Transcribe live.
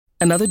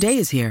Another day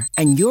is here,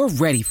 and you're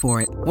ready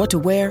for it. What to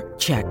wear?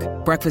 Check.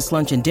 Breakfast,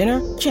 lunch, and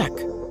dinner? Check.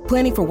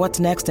 Planning for what's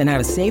next and how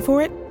to save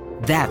for it?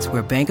 That's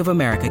where Bank of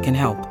America can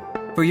help.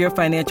 For your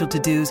financial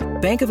to-dos,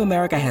 Bank of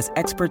America has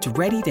experts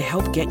ready to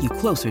help get you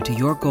closer to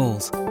your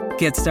goals.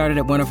 Get started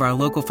at one of our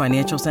local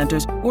financial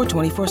centers or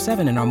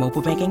 24/7 in our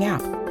mobile banking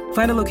app.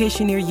 Find a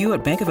location near you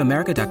at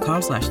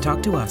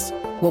bankofamerica.com/talktous.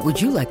 What would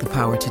you like the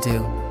power to do?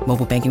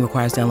 Mobile banking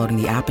requires downloading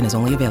the app and is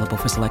only available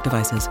for select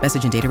devices.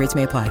 Message and data rates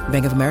may apply.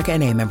 Bank of America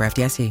N.A., member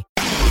FDIC.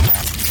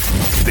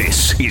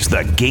 This is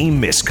the Game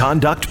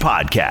Misconduct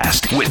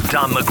Podcast with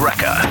Don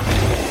LaGreca.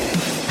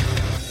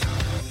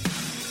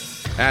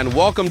 And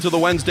welcome to the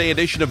Wednesday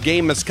edition of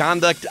Game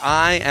Misconduct.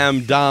 I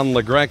am Don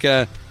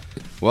LaGreca.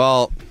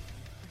 Well,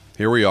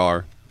 here we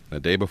are,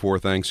 the day before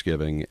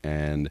Thanksgiving,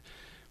 and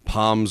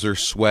palms are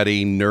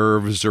sweaty,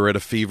 nerves are at a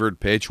fevered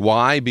pitch.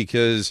 Why?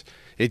 Because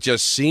it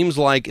just seems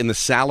like in the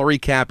salary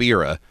cap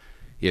era,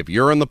 if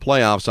you're in the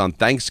playoffs on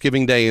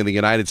Thanksgiving Day in the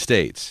United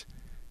States,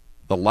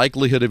 the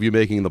likelihood of you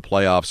making the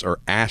playoffs are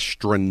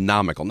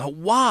astronomical. Now,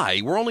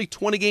 why? We're only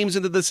 20 games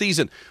into the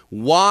season.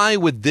 Why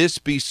would this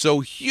be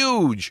so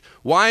huge?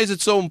 Why is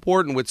it so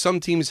important with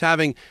some teams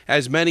having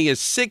as many as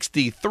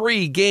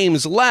 63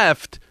 games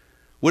left?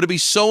 Would it be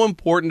so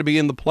important to be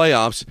in the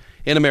playoffs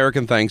in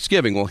American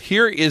Thanksgiving? Well,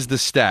 here is the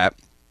stat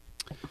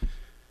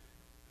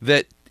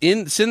that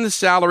in the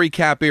salary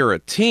cap era,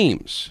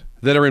 teams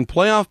that are in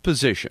playoff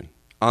position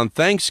on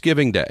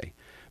Thanksgiving Day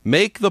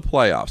make the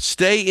playoffs,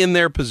 stay in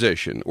their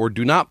position, or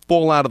do not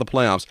fall out of the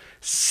playoffs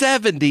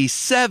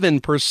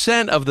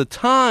 77% of the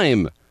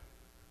time.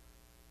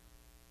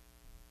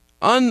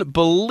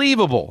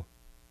 Unbelievable.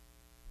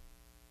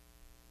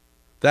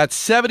 That's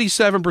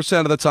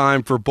 77% of the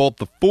time for both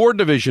the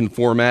 4-division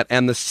format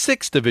and the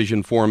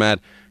 6-division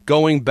format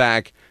going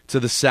back to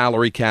the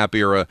salary cap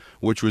era,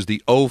 which was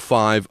the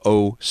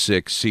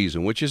 05-06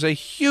 season, which is a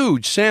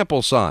huge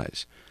sample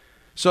size.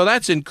 So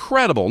that's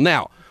incredible.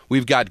 Now,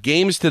 we've got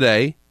games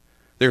today.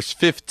 There's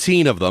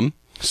 15 of them,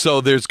 so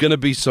there's going to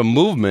be some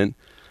movement.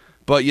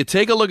 But you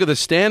take a look at the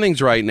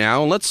standings right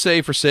now, and let's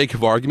say, for sake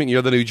of argument,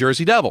 you're the New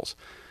Jersey Devils.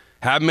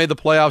 Haven't made the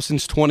playoffs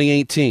since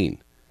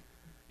 2018.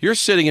 You're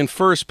sitting in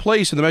first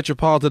place in the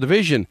Metropolitan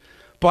Division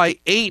by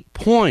 8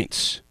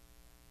 points.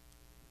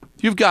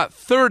 You've got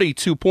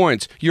 32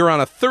 points. You're on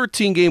a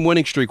 13-game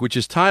winning streak, which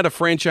is tied a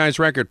franchise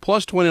record,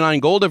 plus 29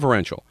 goal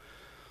differential.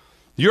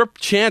 Your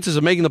chances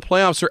of making the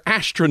playoffs are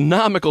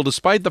astronomical,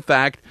 despite the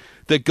fact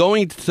that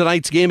going to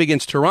tonight's game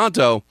against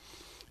Toronto,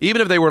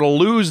 even if they were to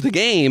lose the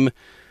game,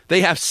 they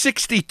have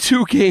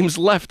 62 games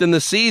left in the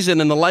season,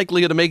 and the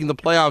likelihood of making the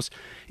playoffs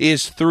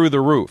is through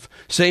the roof.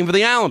 Same for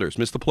the Islanders.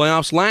 Missed the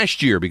playoffs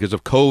last year because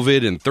of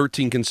COVID and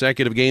 13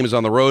 consecutive games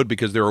on the road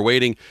because they were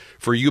waiting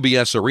for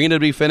UBS Arena to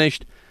be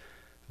finished.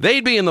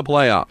 They'd be in the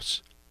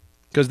playoffs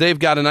because they've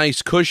got a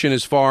nice cushion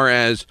as far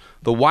as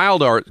the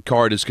wild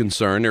card is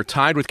concerned. They're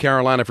tied with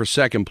Carolina for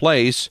second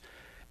place,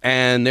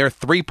 and they're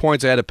 3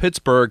 points ahead of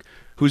Pittsburgh,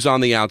 who's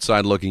on the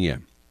outside looking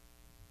in.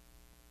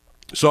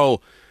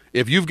 So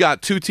if you've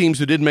got two teams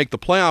who didn't make the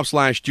playoffs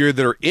last year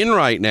that are in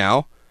right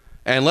now,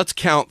 and let's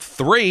count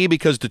 3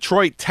 because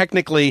Detroit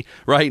technically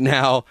right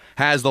now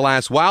has the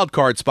last wild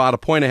card spot, a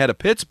point ahead of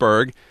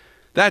Pittsburgh.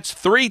 That's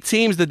 3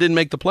 teams that didn't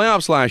make the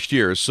playoffs last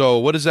year. So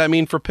what does that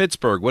mean for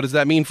Pittsburgh? What does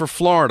that mean for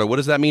Florida? What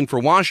does that mean for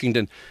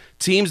Washington?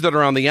 Teams that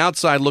are on the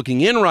outside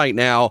looking in right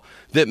now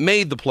that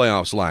made the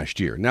playoffs last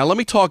year. Now, let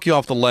me talk you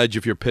off the ledge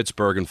if you're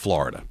Pittsburgh and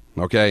Florida,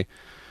 okay?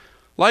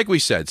 Like we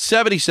said,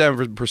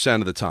 77%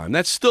 of the time.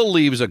 That still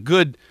leaves a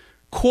good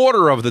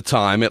quarter of the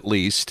time, at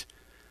least,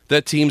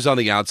 that teams on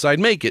the outside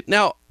make it.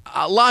 Now,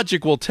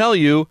 logic will tell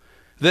you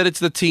that it's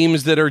the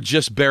teams that are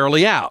just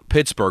barely out.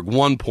 Pittsburgh,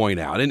 1 point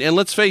out. And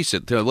let's face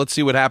it, let's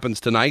see what happens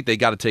tonight. They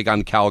got to take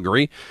on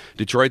Calgary.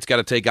 Detroit's got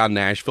to take on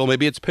Nashville.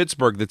 Maybe it's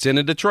Pittsburgh that's in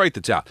and Detroit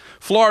that's out.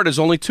 Florida's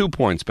only 2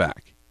 points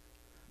back.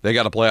 They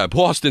got to play out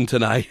Boston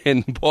tonight,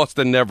 and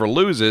Boston never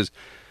loses.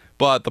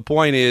 But the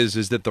point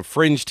is that the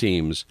fringe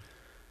teams,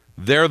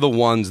 they're the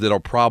ones that'll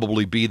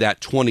probably be that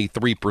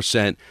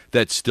 23%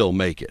 that still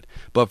make it.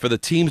 But for the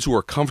teams who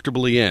are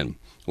comfortably in,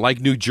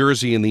 like New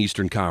Jersey in the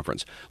Eastern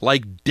Conference,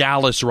 like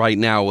Dallas right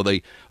now with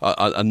a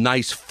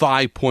nice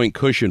 5-point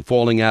cushion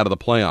falling out of the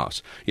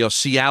playoffs. You know,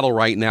 Seattle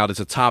right now is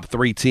a top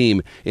 3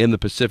 team in the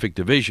Pacific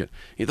Division.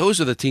 Those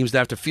are the teams that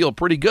have to feel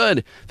pretty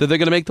good that they're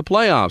going to make the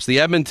playoffs. The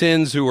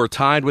Edmontons, who are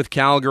tied with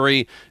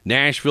Calgary,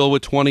 Nashville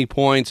with 20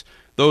 points,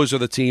 those are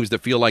the teams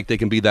that feel like they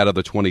can be that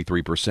other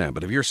 23%.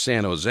 But if you're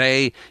San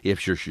Jose,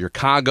 if you're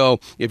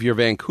Chicago, if you're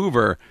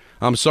Vancouver,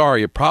 I'm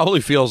sorry, it probably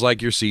feels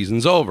like your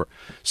season's over.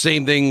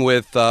 Same thing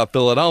with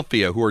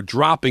Philadelphia, who are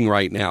dropping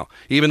right now.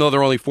 Even though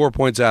they're only 4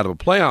 points out of a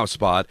playoff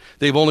spot,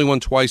 they've only won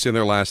twice in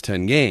their last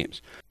 10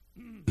 games.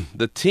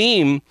 The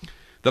team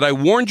that I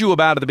warned you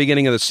about at the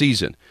beginning of the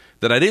season,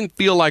 that I didn't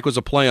feel like was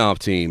a playoff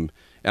team,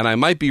 and I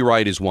might be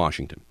right, is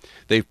Washington.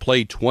 They've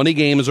played 20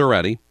 games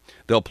already.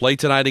 They'll play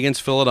tonight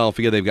against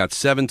Philadelphia. They've got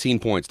 17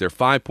 points. They're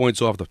 5 points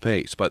off the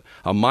pace, but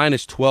a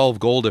minus 12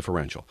 goal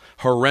differential.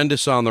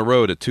 Horrendous on the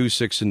road at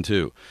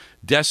 2-6-2.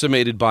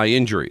 Decimated by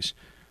injuries.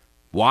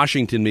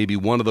 Washington may be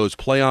one of those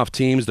playoff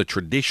teams, the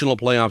traditional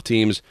playoff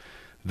teams,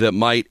 that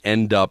might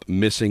end up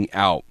missing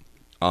out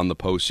on the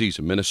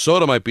postseason.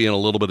 Minnesota might be in a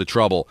little bit of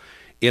trouble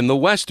in the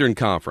Western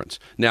Conference.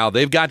 Now,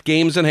 they've got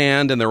games in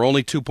hand, and they're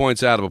only 2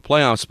 points out of a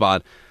playoff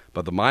spot,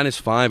 but the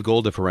 -5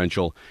 goal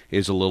differential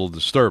is a little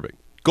disturbing.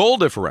 Goal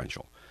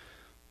differential.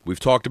 We've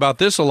talked about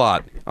this a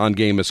lot on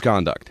Game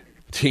Misconduct.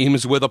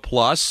 Teams with a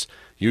plus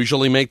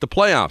usually make the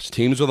playoffs.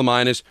 Teams with a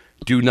minus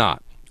do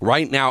not.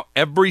 Right now,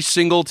 every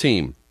single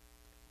team,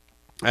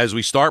 as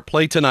we start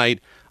play tonight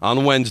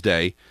on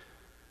Wednesday,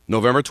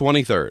 November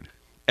 23rd,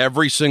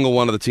 every single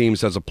one of the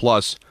teams has a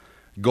plus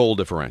goal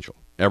differential.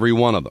 Every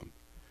one of them.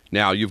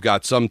 Now, you've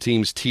got some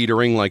teams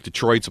teetering, like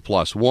Detroit's a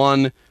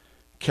 +1,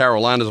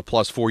 Carolina's a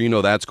 +4, you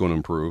know that's going to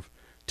improve.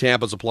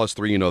 Tampa's a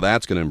 +3, you know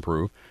that's going to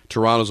improve.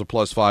 Toronto's a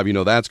 +5, you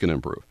know that's going to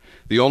improve.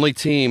 The only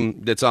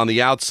team that's on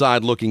the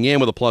outside looking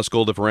in with a plus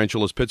goal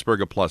differential is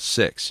Pittsburgh, a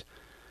 +6.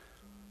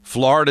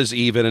 Florida's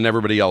even and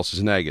everybody else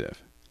is negative.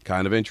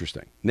 Kind of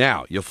interesting.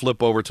 Now, you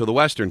flip over to the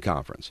Western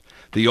Conference.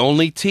 The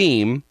only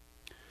team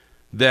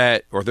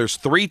there's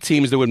 3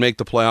 teams that would make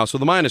the playoffs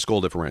with a minus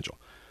goal differential.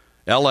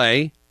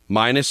 L.A.,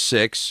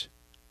 -6.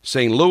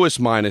 St. Louis,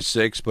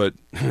 -6, but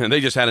they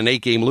just had an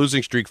 8-game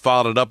losing streak,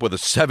 followed it up with a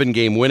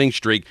 7-game winning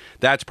streak.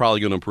 That's probably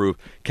going to improve.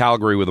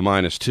 Calgary with a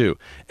 -2.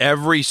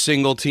 Every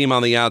single team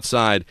on the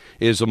outside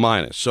is a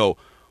minus. So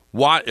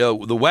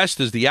the West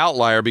is the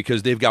outlier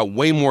because they've got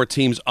way more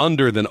teams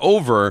under than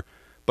over,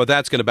 but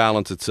that's going to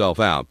balance itself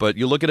out. But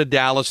you look at a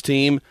Dallas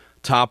team,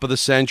 top of the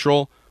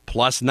Central,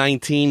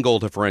 +19 goal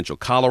differential.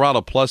 Colorado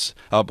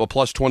a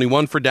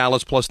 +21 for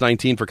Dallas,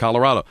 +19 for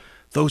Colorado.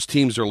 Those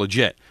teams are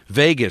legit.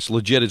 Vegas,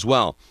 legit as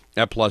well,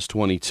 at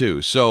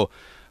 +22. So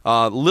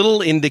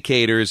little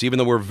indicators, even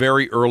though we're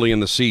very early in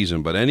the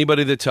season. But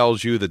anybody that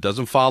tells you that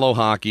doesn't follow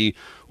hockey,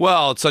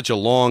 well, it's such a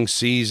long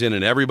season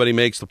and everybody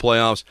makes the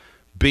playoffs,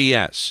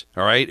 BS,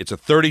 all right? It's a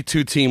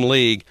 32-team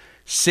league,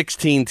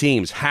 16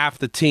 teams. Half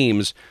the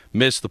teams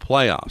miss the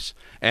playoffs.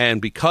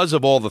 And because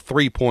of all the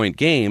 3-point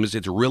games,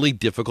 it's really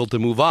difficult to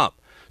move up.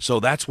 So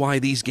that's why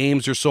these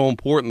games are so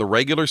important. The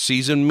regular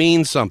season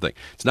means something.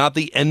 It's not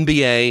the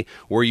NBA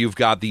where you've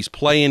got these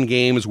play-in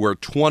games where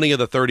 20 of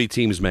the 30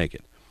 teams make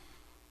it.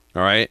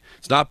 All right?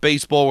 It's not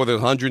baseball where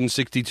there's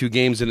 162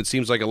 games and it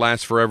seems like it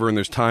lasts forever and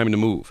there's time to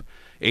move.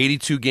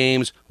 82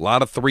 games, a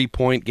lot of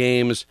 3-point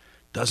games,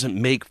 doesn't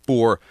make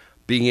for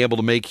being able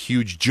to make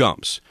huge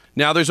jumps.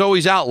 Now, there's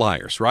always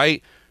outliers,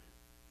 right?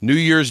 New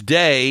Year's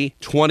Day,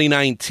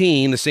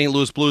 2019, the St.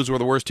 Louis Blues were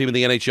the worst team in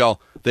the NHL.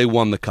 They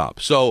won the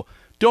Cup. So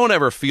don't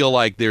ever feel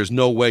like there's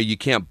no way you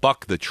can't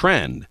buck the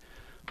trend,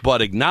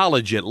 but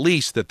acknowledge at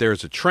least that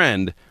there's a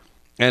trend,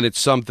 and it's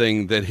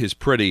something that is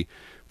pretty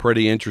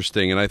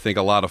interesting and I think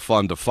a lot of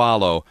fun to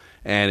follow,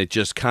 and it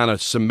just kind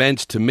of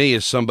cements to me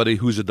as somebody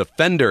who's a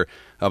defender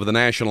of the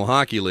National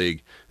Hockey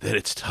League that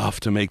it's tough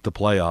to make the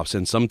playoffs,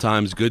 and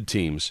sometimes good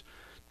teams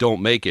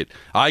don't make it.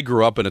 I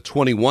grew up in a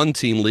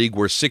 21-team league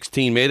where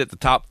 16 made it, the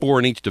top 4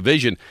 in each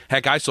division.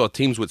 Heck, I saw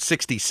teams with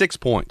 66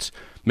 points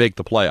make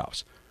the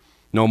playoffs.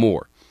 No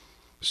more.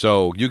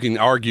 So you can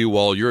argue,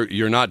 well,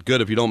 you're not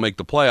good if you don't make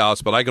the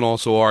playoffs, but I can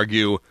also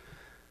argue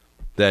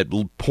that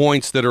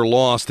points that are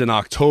lost in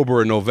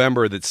October and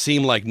November that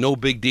seem like no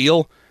big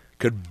deal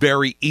could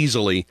very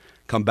easily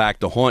come back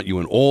to haunt you.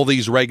 And all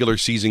these regular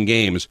season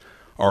games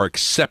are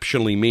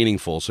exceptionally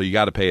meaningful, so you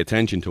got to pay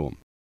attention to them.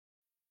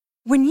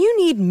 When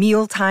you need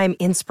mealtime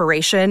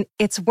inspiration,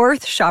 it's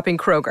worth shopping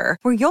Kroger,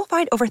 where you'll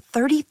find over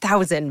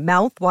 30,000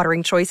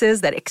 mouth-watering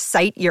choices that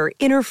excite your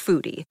inner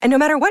foodie. And no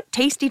matter what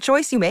tasty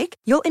choice you make,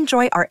 you'll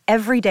enjoy our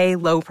everyday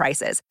low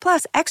prices,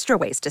 plus extra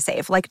ways to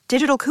save, like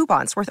digital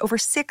coupons worth over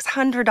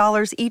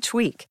 $600 each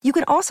week. You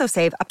can also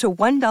save up to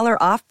 $1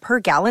 off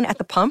per gallon at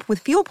the pump with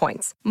fuel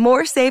points.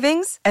 More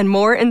savings and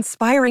more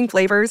inspiring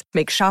flavors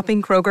make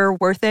shopping Kroger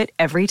worth it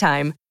every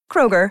time.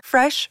 Kroger,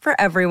 fresh for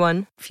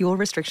everyone. Fuel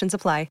restrictions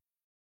apply.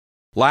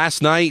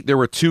 Last night, there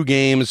were 2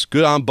 games.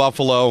 Good on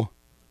Buffalo.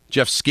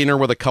 Jeff Skinner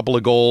with a couple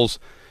of goals.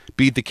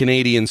 Beat the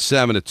Canadiens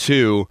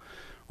 7-2.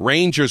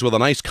 Rangers with a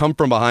nice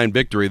come-from-behind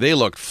victory. They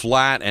looked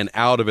flat and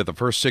out of it the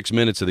first 6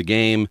 minutes of the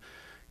game.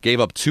 Gave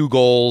up 2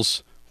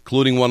 goals,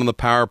 including one on the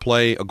power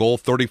play. A goal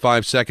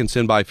 35 seconds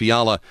in by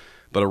Fiala.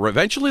 But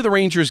eventually the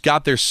Rangers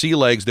got their sea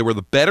legs. They were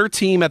the better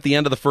team at the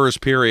end of the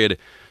first period.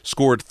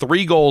 Scored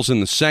 3 goals in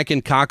the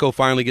second. Kakko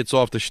finally gets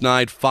off the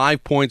schneid.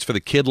 5 points for the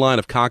kid line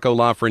of Kakko,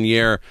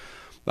 Lafreniere,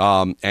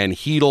 and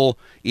Hedl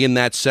in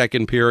that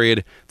second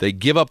period. They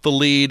give up the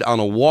lead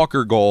on a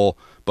Walker goal,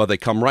 but they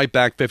come right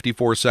back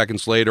 54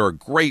 seconds later. A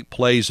great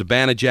play.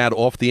 Zibanejad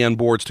off the end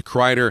boards to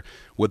Kreider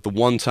with the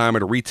one-timer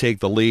to retake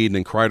the lead, and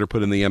then Kreider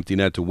put in the empty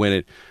net to win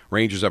it.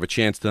 Rangers have a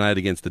chance tonight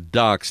against the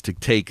Ducks to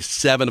take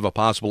 7 of a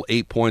possible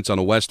 8 points on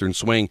a Western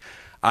swing.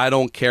 I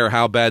don't care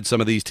how bad some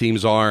of these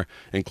teams are,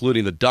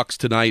 including the Ducks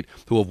tonight,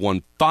 who have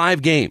won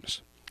 5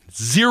 games,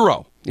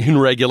 0 in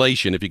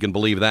regulation, if you can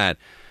believe that.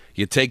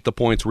 You take the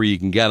points where you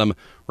can get them.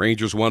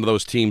 Rangers, one of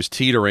those teams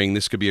teetering.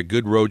 This could be a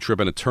good road trip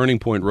and a turning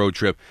point road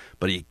trip,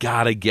 but you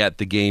got to get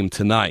the game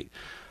tonight.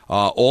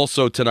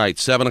 Also tonight,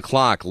 7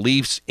 o'clock,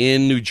 Leafs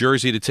in New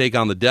Jersey to take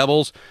on the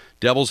Devils.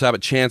 Devils have a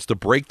chance to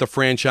break the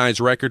franchise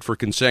record for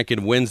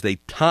consecutive wins. They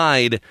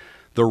tied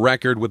the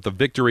record with the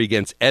victory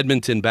against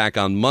Edmonton back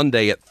on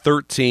Monday at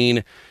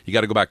 13. You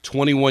got to go back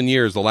 21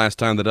 years, the last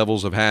time the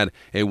Devils have had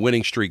a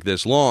winning streak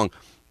this long.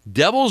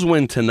 Devils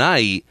win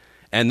tonight,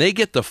 and they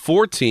get to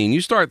 14.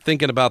 You start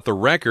thinking about the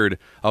record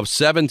of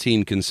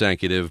 17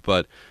 consecutive,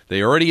 but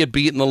they already had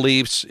beaten the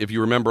Leafs. If you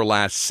remember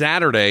last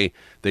Saturday,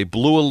 they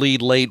blew a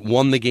lead late,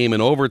 won the game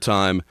in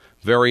overtime.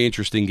 Very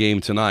interesting game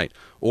tonight.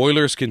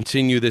 Oilers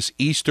continue this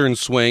Eastern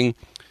swing.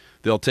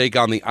 They'll take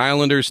on the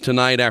Islanders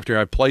tonight. After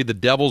I played the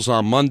Devils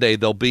on Monday,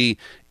 they'll be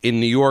in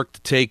New York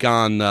to take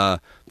on the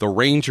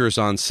Rangers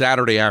on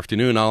Saturday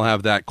afternoon. I'll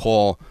have that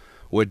call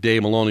with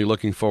Dave Maloney.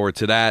 Looking forward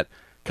to that.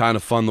 Kind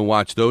of fun to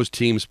watch those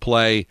teams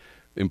play.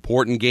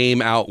 Important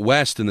game out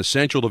west in the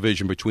Central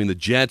Division between the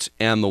Jets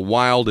and the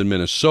Wild in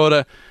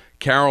Minnesota.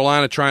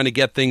 Carolina trying to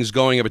get things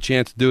going, have a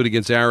chance to do it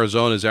against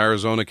Arizona as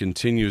Arizona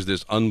continues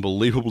this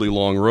unbelievably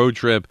long road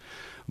trip.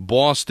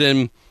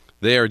 Boston,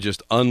 they are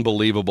just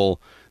unbelievable.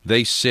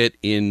 They sit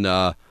in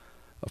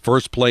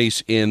first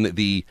place in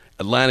the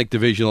Atlantic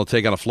Division. They'll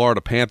take on a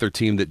Florida Panther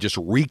team that just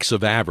reeks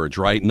of average,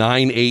 right?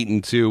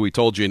 9-8-2. We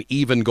told you an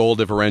even goal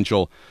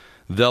differential.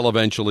 They'll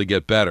eventually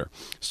get better.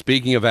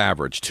 Speaking of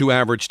average, two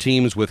average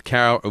teams with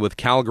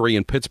Calgary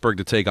and Pittsburgh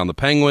to take on the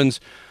Penguins.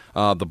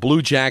 The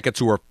Blue Jackets,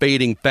 who are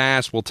fading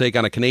fast, will take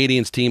on a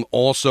Canadiens team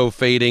also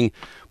fading.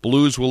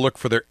 Blues will look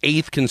for their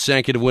 8th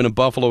consecutive win in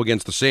Buffalo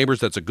against the Sabres.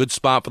 That's a good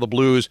spot for the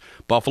Blues.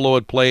 Buffalo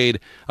had played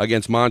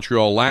against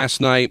Montreal last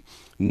night.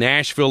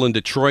 Nashville and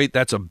Detroit,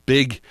 that's a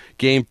big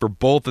game for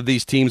both of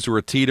these teams who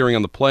are teetering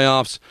on the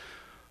playoffs.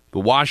 The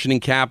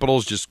Washington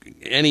Capitals, just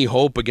any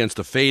hope against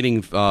the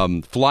fading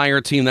Flyer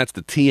team. That's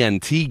the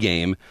TNT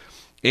game.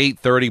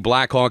 8:30,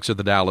 Blackhawks at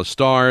the Dallas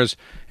Stars,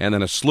 and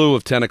then a slew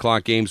of 10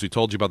 o'clock games. We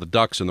told you about the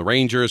Ducks and the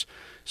Rangers.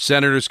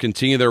 Senators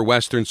continue their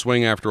western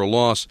swing after a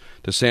loss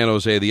to San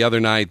Jose the other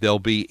night. They'll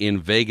be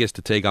in Vegas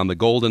to take on the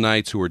Golden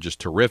Knights, who are just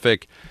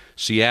terrific.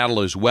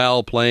 Seattle as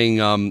well, playing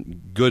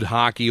good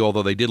hockey,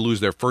 although they did lose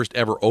their first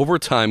ever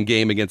overtime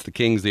game against the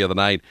Kings the other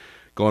night,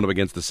 going up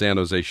against the San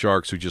Jose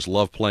Sharks, who just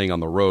love playing on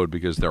the road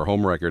because their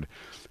home record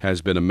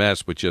has been a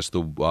mess with just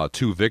the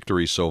 2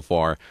 victories so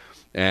far.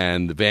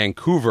 And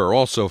Vancouver,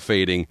 also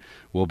fading,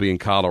 will be in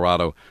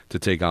Colorado to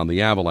take on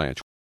the Avalanche.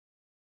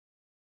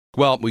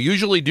 Well, we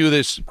usually do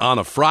this on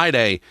a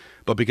Friday,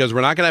 but because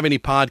we're not going to have any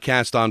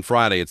podcast on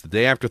Friday, it's the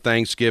day after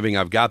Thanksgiving,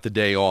 I've got the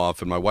day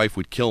off, and my wife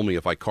would kill me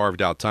if I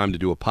carved out time to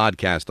do a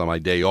podcast on my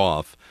day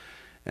off,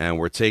 and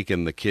we're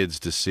taking the kids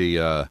to see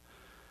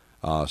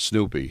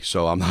Snoopy,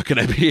 so I'm not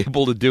going to be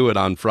able to do it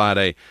on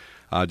Friday.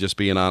 Just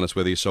being honest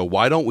with you. So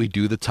why don't we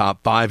do the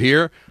top 5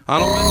 here on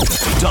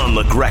Don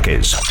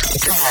LaGreca's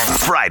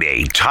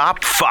Friday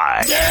Top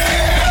 5.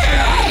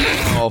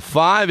 Yeah! Well,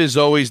 5 is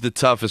always the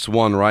toughest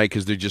one, right?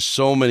 Because there's just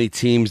so many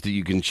teams that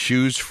you can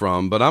choose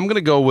from. But I'm going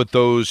to go with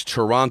those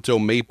Toronto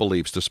Maple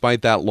Leafs.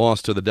 Despite that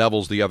loss to the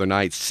Devils the other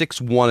night,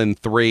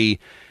 6-1-3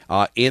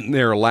 in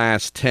their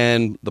last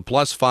 10. The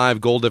 +5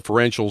 goal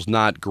differential's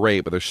not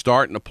great, but they're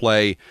starting to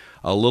play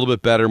a little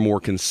bit better, more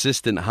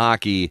consistent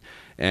hockey.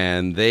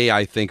 And they,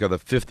 I think, are the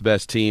 5th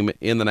best team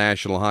in the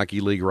National Hockey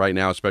League right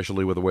now,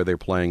 especially with the way they're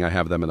playing. I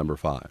have them at number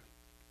 5.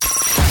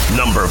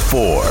 Number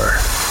 4.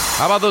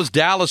 How about those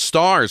Dallas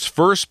Stars?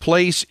 First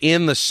place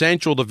in the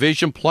Central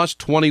Division,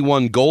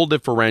 +21 goal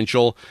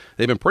differential.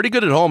 They've been pretty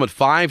good at home at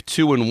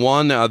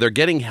 5-2-1. They're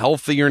getting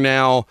healthier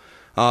now.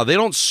 They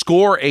don't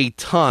score a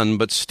ton,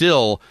 but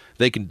still,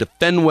 they can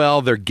defend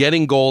well. They're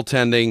getting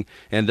goaltending,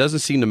 and it doesn't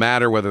seem to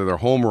matter whether they're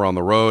home or on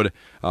the road.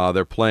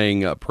 They're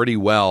playing pretty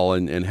well,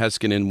 and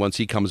Heiskanen, once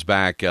he comes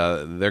back,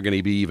 they're going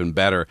to be even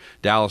better.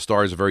 Dallas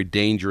Stars is a very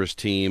dangerous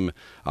team.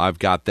 I've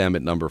got them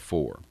at number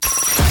 4.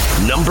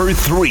 Number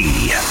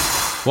 3.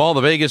 Well,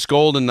 the Vegas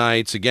Golden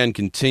Knights, again,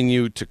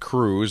 continue to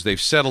cruise. They've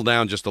settled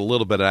down just a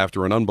little bit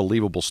after an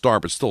unbelievable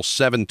start, but still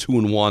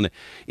 7-2-1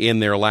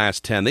 in their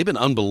last 10. They've been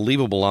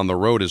unbelievable on the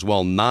road as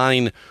well,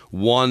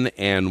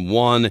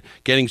 9-1-1,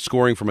 getting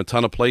scoring from a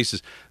ton of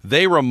places.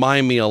 They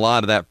remind me a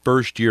lot of that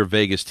first-year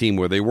Vegas team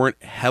where they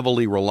weren't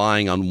heavily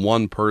relying on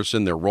one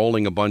person. They're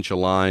rolling a bunch of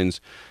lines.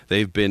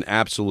 They've been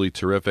absolutely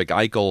terrific.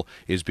 Eichel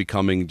is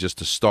becoming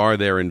just a star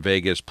there in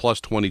Vegas.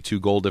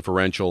 +22 goal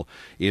differential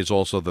is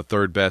also the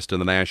 3rd best in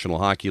the National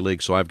Hockey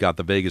League, so I've got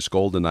the Vegas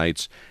Golden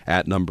Knights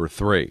at number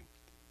 3.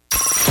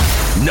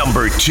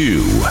 Number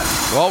 2.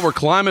 Well, we're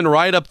climbing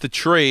right up the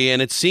tree,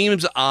 and it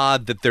seems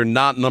odd that they're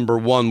not number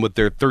 1 with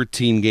their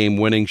 13-game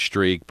winning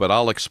streak, but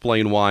I'll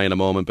explain why in a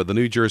moment. But the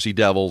New Jersey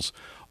Devils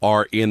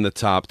are in the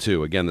top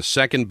 2. Again, the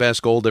 2nd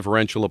best goal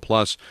differential of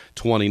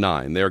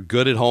 +29. They're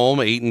good at home,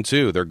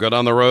 8-2. They're good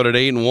on the road at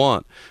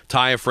 8-1.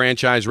 Tie a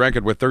franchise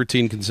record with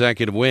 13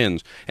 consecutive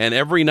wins. And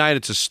every night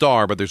it's a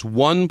star, but there's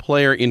one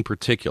player in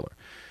particular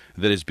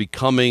that is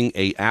becoming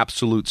an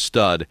absolute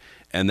stud,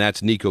 and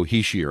that's Nico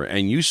Hischier.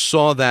 And you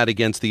saw that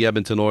against the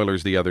Edmonton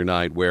Oilers the other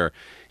night, where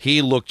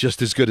he looked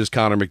just as good as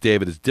Connor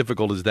McDavid, as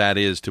difficult as that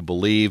is to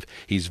believe.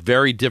 He's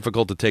very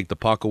difficult to take the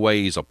puck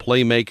away. He's a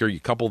playmaker.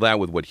 You couple that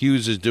with what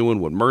Hughes is doing,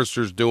 what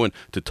Mercer's doing.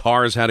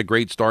 Tatar's had a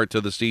great start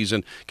to the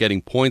season,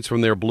 getting points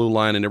from their blue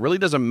line, and it really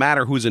doesn't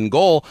matter who's in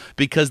goal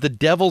because the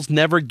Devils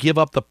never give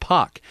up the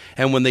puck.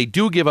 And when they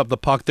do give up the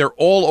puck, they're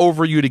all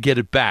over you to get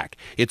it back.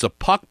 It's a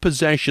puck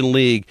possession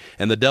league,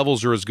 and the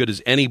Devils are as good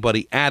as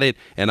anybody at it,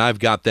 and I've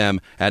got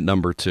them at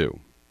number 2.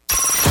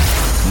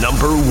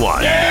 Number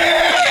 1.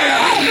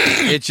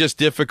 It's just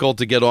difficult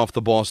to get off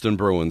the Boston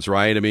Bruins,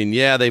 right? I mean,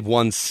 yeah, they've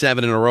won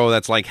 7 in a row.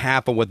 That's like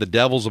half of what the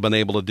Devils have been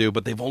able to do,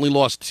 but they've only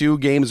lost 2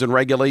 games in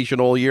regulation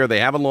all year. They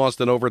haven't lost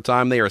in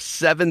overtime. They are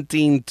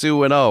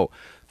 17-2-0.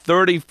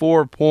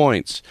 34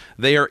 points.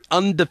 They are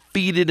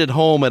undefeated at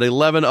home at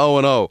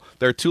 11-0-0.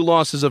 Their 2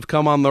 losses have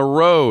come on the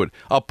road.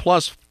 A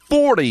plus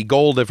 40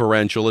 goal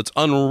differential. It's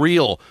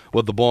unreal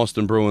what the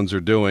Boston Bruins are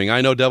doing.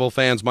 I know Devil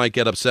fans might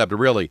get upset, but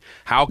really,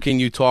 how can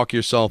you talk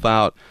yourself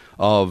out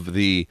of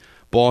the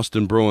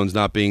Boston Bruins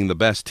not being the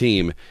best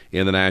team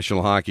in the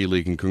National Hockey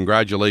League? And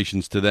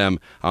congratulations to them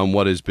on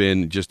what has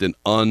been just an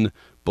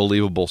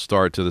unbelievable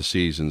start to the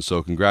season.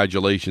 So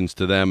congratulations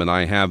to them, and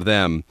I have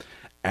them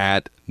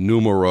at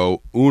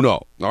numero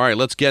uno. All right,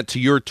 let's get to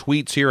your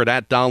tweets here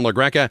at Don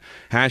LaGreca,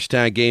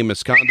 hashtag game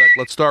misconduct.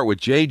 Let's start with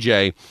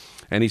JJ,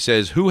 and he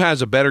says, who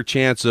has a better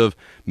chance of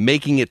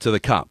making it to the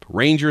Cup,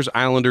 Rangers,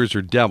 Islanders,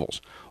 or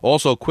Devils?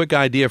 Also, quick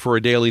idea for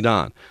a Daily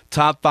Don.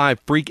 Top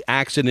 5 freak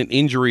accident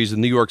injuries in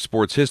New York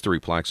sports history.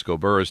 Plaxico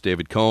Burress,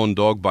 David Cohn,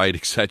 dog bite,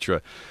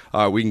 etc.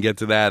 We can get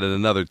to that at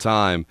another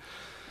time.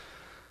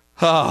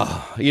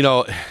 You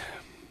know,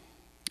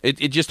 it's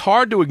just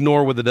hard to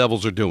ignore what the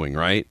Devils are doing,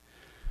 right?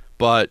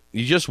 But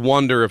you just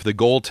wonder if the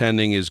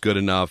goaltending is good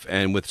enough,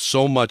 and with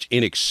so much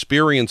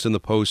inexperience in the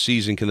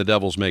postseason, can the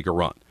Devils make a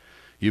run?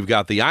 You've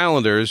got the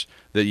Islanders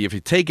that if you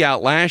take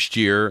out last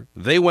year,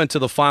 they went to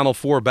the Final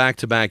Four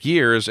back-to-back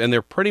years, and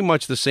they're pretty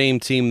much the same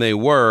team they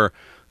were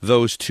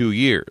those 2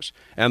 years.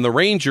 And the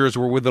Rangers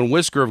were within a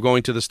whisker of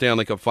going to the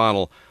Stanley Cup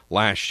Final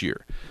last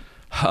year.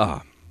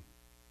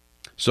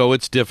 So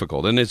it's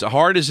difficult. And as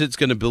hard as it's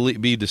going to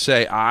be to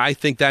say, I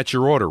think that's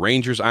your order,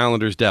 Rangers,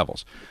 Islanders,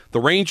 Devils. The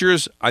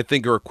Rangers, I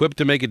think, are equipped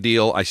to make a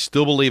deal. I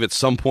still believe at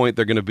some point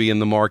they're going to be in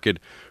the market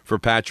for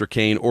Patrick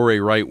Kane or a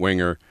right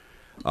winger.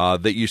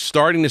 That you're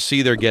starting to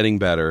see they're getting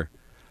better.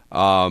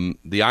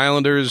 The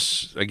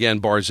Islanders,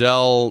 again,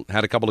 Barzal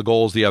had a couple of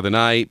goals the other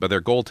night, but their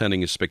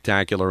goaltending is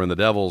spectacular, and the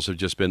Devils have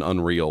just been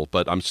unreal.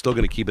 But I'm still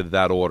going to keep it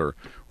that order,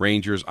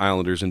 Rangers,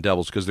 Islanders, and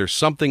Devils, because there's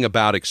something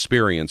about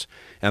experience,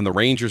 and the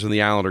Rangers and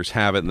the Islanders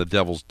have it, and the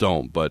Devils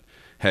don't. But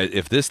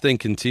if this thing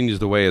continues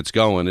the way it's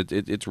going,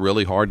 it's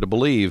really hard to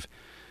believe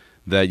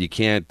that you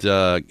can't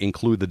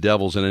include the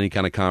Devils in any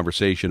kind of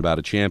conversation about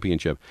a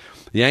championship.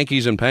 The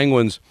Yankees and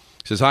Penguins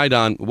says, hi,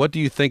 Don, what do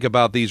you think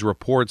about these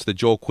reports that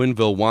Joel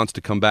Quenneville wants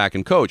to come back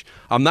and coach?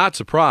 I'm not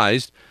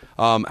surprised.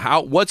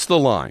 What's the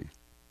line?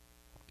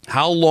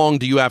 How long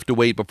do you have to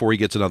wait before he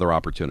gets another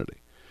opportunity?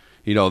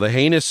 You know, the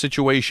heinous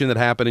situation that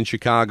happened in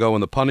Chicago,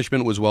 and the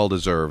punishment was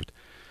well-deserved.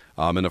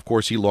 And, of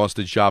course, he lost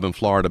his job in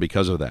Florida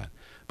because of that.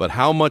 But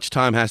how much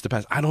time has to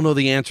pass? I don't know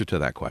the answer to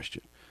that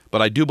question.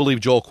 But I do believe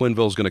Joel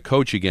Quenneville is going to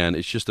coach again.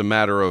 It's just a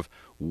matter of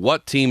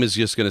what team is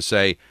just going to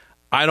say,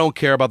 I don't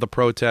care about the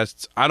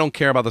protests. I don't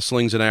care about the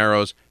slings and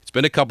arrows. It's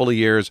been a couple of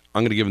years.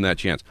 I'm going to give him that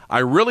chance. I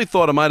really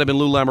thought it might have been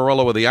Lou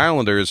Lamoriello with the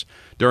Islanders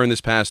during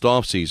this past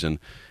offseason,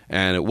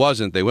 and it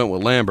wasn't. They went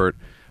with Lambert.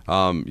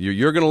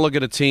 You're going to look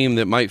at a team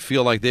that might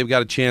feel like they've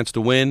got a chance to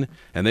win,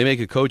 and they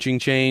make a coaching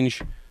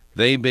change.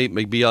 They may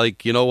be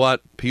like, you know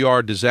what,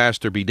 PR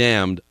disaster be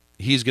damned.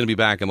 He's going to be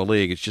back in the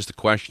league. It's just a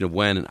question of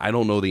when, and I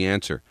don't know the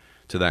answer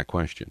to that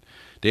question.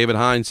 David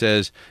Hine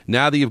says,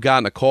 now that you've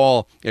gotten a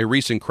call a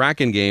recent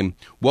Kraken game,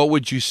 what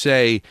would you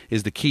say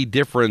is the key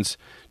difference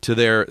to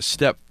their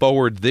step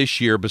forward this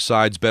year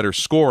besides better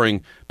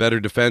scoring, better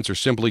defense, or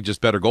simply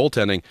just better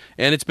goaltending?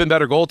 And it's been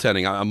better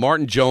goaltending.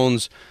 Martin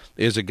Jones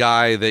is a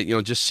guy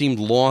that just seemed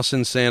lost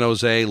in San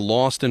Jose,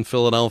 lost in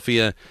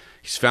Philadelphia.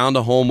 He's found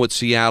a home with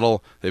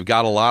Seattle. They've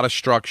got a lot of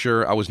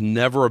structure. I was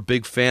never a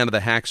big fan of the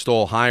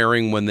Hackstall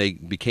hiring when they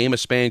became a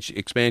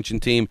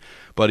expansion team,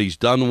 but he's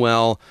done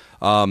well.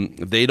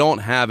 They don't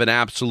have an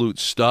absolute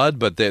stud,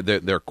 but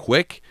they're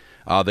quick.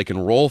 They can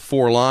roll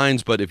 4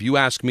 lines, but if you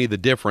ask me the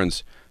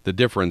difference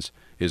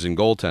is in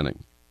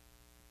goaltending.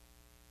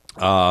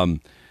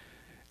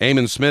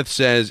 Eamon Smith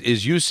says,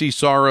 is UC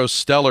Saros'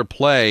 stellar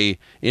play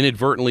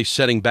inadvertently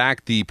setting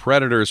back the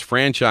Predators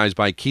franchise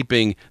by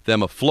keeping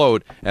them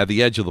afloat at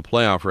the edge of the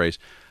playoff race?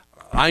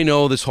 I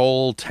know this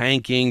whole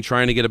tanking,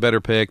 trying to get a better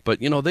pick,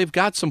 but, they've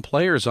got some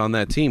players on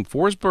that team.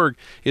 Forsberg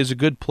is a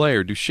good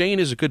player.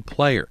 Duchesne is a good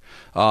player.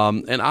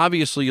 And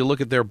obviously, you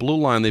look at their blue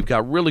line, they've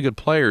got really good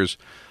players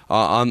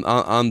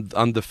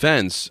on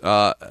defense.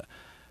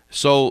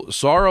 So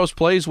Saros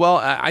plays well.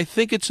 I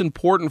think it's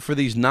important for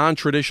these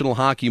non-traditional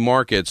hockey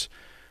markets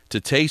to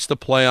taste the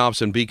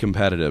playoffs and be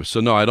competitive. So,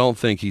 no, I don't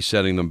think he's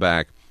setting them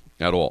back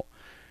at all.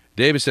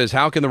 Davis says,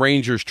 how can the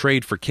Rangers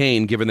trade for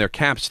Kane given their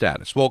cap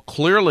status? Well,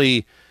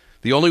 clearly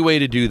the only way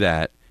to do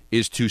that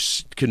is to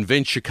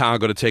convince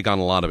Chicago to take on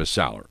a lot of his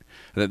salary.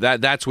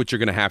 That's what you're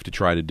going to have to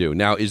try to do.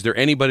 Now, is there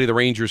anybody the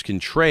Rangers can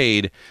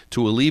trade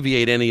to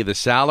alleviate any of the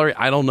salary?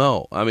 I don't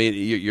know. I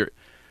mean,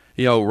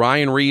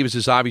 Ryan Reeves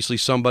is obviously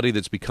somebody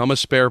that's become a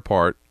spare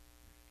part,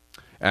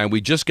 and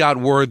we just got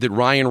word that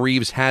Ryan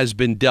Reeves has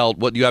been dealt.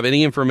 What, do you have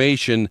any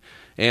information,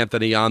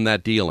 Anthony, on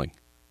that dealing,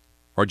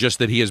 or just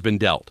that he has been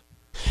dealt?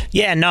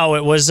 Yeah, no,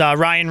 it was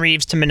Ryan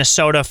Reeves to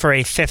Minnesota for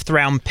a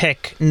 5th-round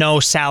pick, no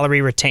salary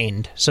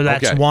retained. So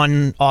that's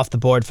one off the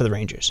board for the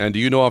Rangers. And do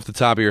you know off the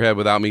top of your head,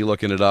 without me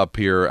looking it up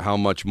here, how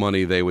much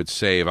money they would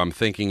save? I'm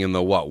thinking in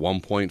the,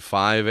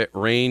 1.5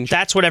 range?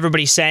 That's what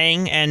everybody's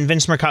saying, and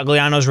Vince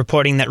Mercogliano is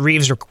reporting that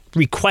Reeves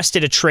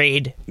requested a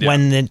trade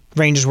when the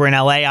Rangers were in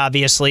L.A.,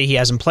 obviously. He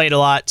hasn't played a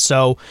lot,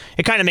 so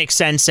it kind of makes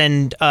sense,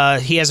 and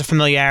he has a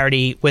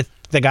familiarity with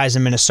the guys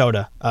in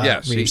Minnesota.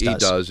 Yes, he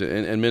does.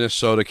 And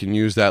Minnesota can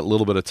use that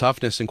little bit of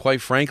toughness, and quite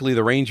frankly,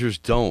 the Rangers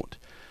don't.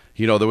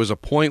 There was a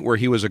point where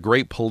he was a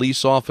great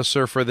police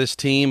officer for this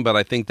team, but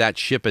I think that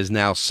ship has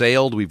now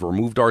sailed. We've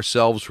removed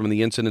ourselves from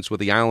the incidents with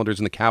the Islanders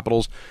and the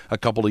Capitals a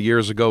couple of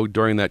years ago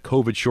during that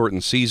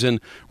COVID-shortened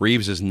season.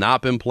 Reeves has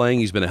not been playing.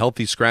 He's been a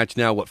healthy scratch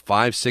now,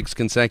 5-6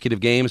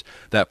 consecutive games.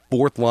 That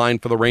fourth line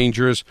for the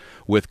Rangers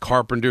with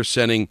Carpenter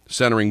centering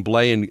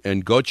Blais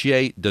and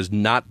Gauthier does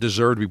not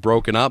deserve to be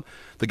broken up.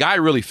 The guy I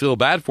really feel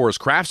bad for is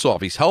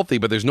Kravtsov. He's healthy,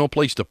 but there's no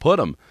place to put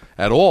him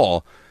at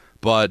all.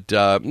 But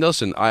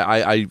listen,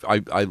 I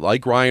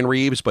like Ryan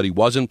Reeves, but he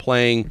wasn't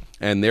playing,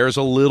 and there's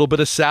a little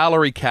bit of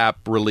salary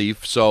cap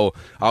relief. So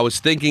I was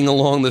thinking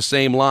along the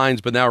same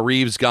lines, but now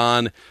Reeves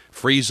gone,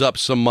 frees up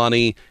some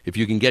money. If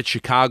you can get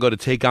Chicago to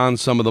take on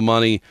some of the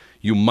money,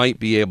 you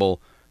might be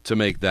able to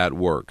make that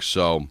work.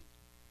 So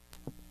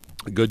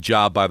good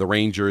job by the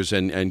Rangers,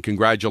 and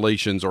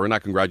congratulations, or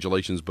not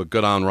congratulations, but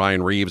good on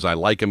Ryan Reeves. I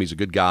like him. He's a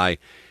good guy,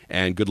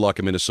 and good luck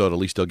in Minnesota. At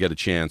least he'll get a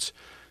chance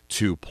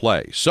to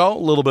play. So, a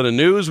little bit of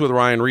news with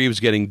Ryan Reeves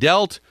getting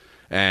dealt,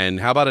 and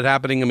how about it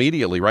happening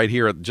immediately right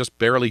here at just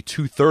barely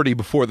 2:30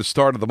 before the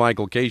start of the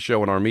Michael Kay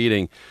Show in our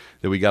meeting,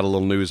 that we got a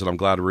little news, and I'm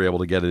glad we were able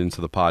to get it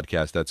into the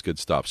podcast. That's good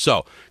stuff.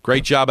 So,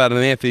 great job out of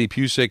Anthony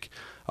Pusick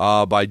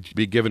by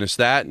giving us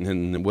that,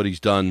 and what he's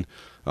done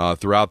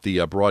throughout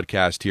the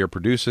broadcast here,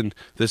 producing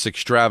this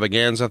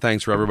extravaganza.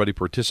 Thanks for everybody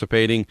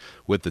participating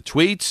with the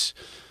tweets.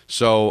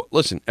 So,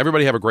 listen,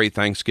 everybody have a great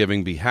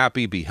Thanksgiving. Be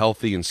happy, be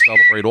healthy, and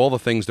celebrate all the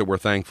things that we're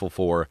thankful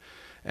for,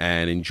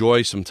 and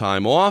enjoy some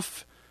time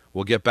off.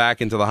 We'll get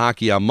back into the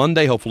hockey on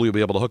Monday. Hopefully, we'll be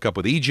able to hook up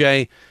with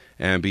EJ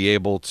and be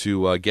able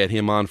to get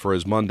him on for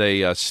his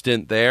Monday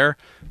stint there.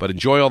 But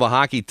enjoy all the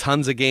hockey.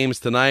 Tons of games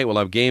tonight. We'll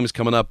have games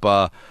coming up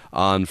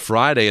on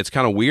Friday. It's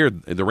kind of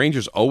weird. The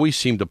Rangers always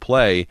seem to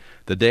play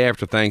the day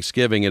after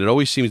Thanksgiving, and it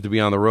always seems to be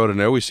on the road,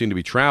 and they always seem to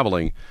be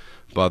traveling.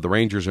 But the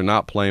Rangers are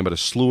not playing, but a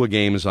slew of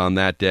games on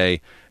that day.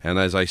 And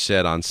as I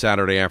said, on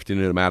Saturday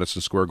afternoon at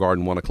Madison Square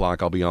Garden, 1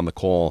 o'clock, I'll be on the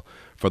call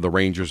for the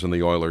Rangers and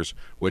the Oilers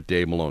with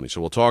Dave Maloney.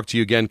 So we'll talk to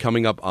you again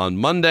coming up on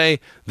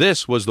Monday.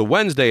 This was the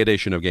Wednesday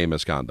edition of Game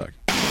Misconduct.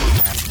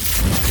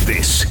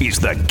 This is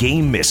the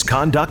Game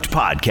Misconduct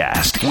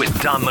Podcast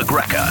with Don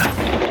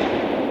LaGreca.